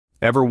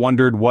Ever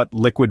wondered what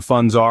liquid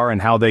funds are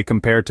and how they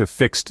compare to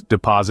fixed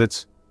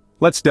deposits?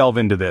 Let's delve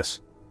into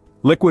this.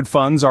 Liquid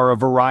funds are a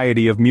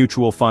variety of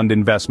mutual fund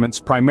investments,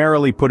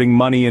 primarily putting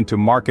money into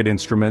market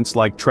instruments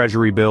like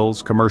treasury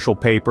bills, commercial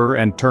paper,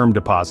 and term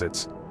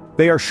deposits.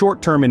 They are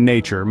short-term in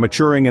nature,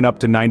 maturing in up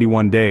to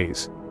 91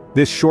 days.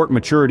 This short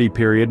maturity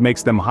period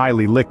makes them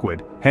highly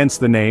liquid, hence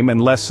the name,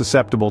 and less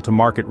susceptible to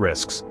market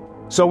risks.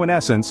 So in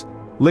essence,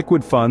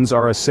 liquid funds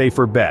are a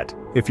safer bet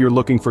if you're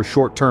looking for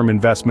short-term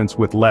investments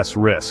with less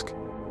risk.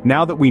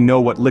 Now that we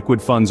know what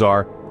liquid funds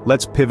are,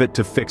 let's pivot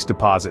to fixed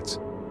deposits.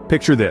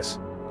 Picture this: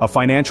 a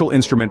financial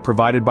instrument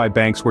provided by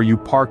banks where you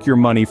park your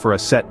money for a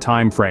set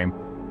time frame,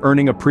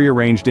 earning a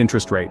prearranged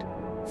interest rate.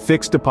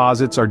 Fixed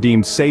deposits are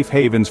deemed safe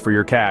havens for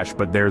your cash,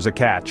 but there's a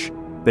catch.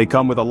 They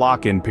come with a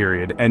lock-in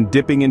period, and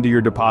dipping into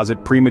your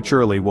deposit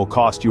prematurely will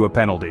cost you a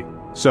penalty.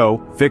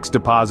 So, fixed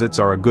deposits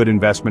are a good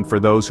investment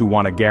for those who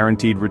want a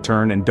guaranteed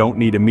return and don't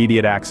need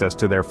immediate access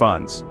to their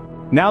funds.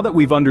 Now that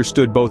we've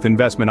understood both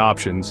investment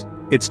options,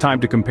 it's time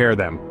to compare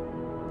them.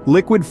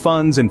 Liquid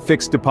funds and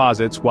fixed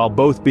deposits, while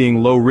both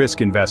being low-risk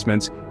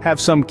investments, have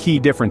some key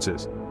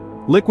differences.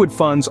 Liquid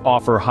funds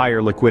offer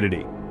higher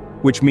liquidity,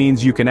 which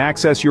means you can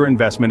access your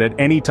investment at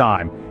any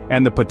time,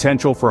 and the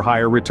potential for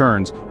higher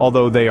returns,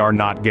 although they are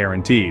not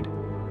guaranteed.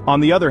 On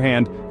the other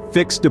hand,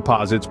 fixed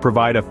deposits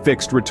provide a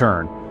fixed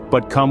return,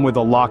 but come with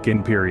a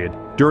lock-in period,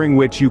 during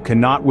which you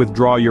cannot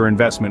withdraw your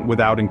investment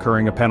without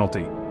incurring a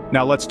penalty.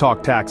 Now let's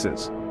talk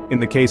taxes. In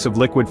the case of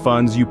liquid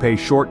funds, you pay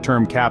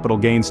short-term capital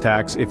gains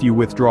tax if you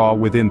withdraw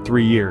within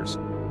 3 years.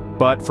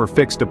 But for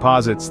fixed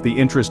deposits, the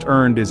interest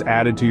earned is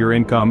added to your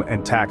income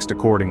and taxed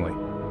accordingly.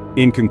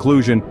 In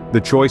conclusion,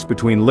 the choice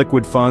between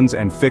liquid funds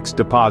and fixed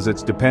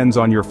deposits depends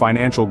on your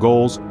financial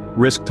goals,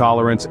 risk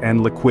tolerance,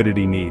 and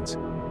liquidity needs.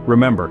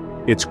 Remember,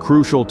 it's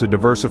crucial to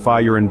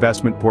diversify your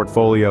investment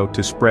portfolio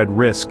to spread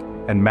risk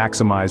and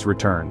maximize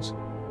returns.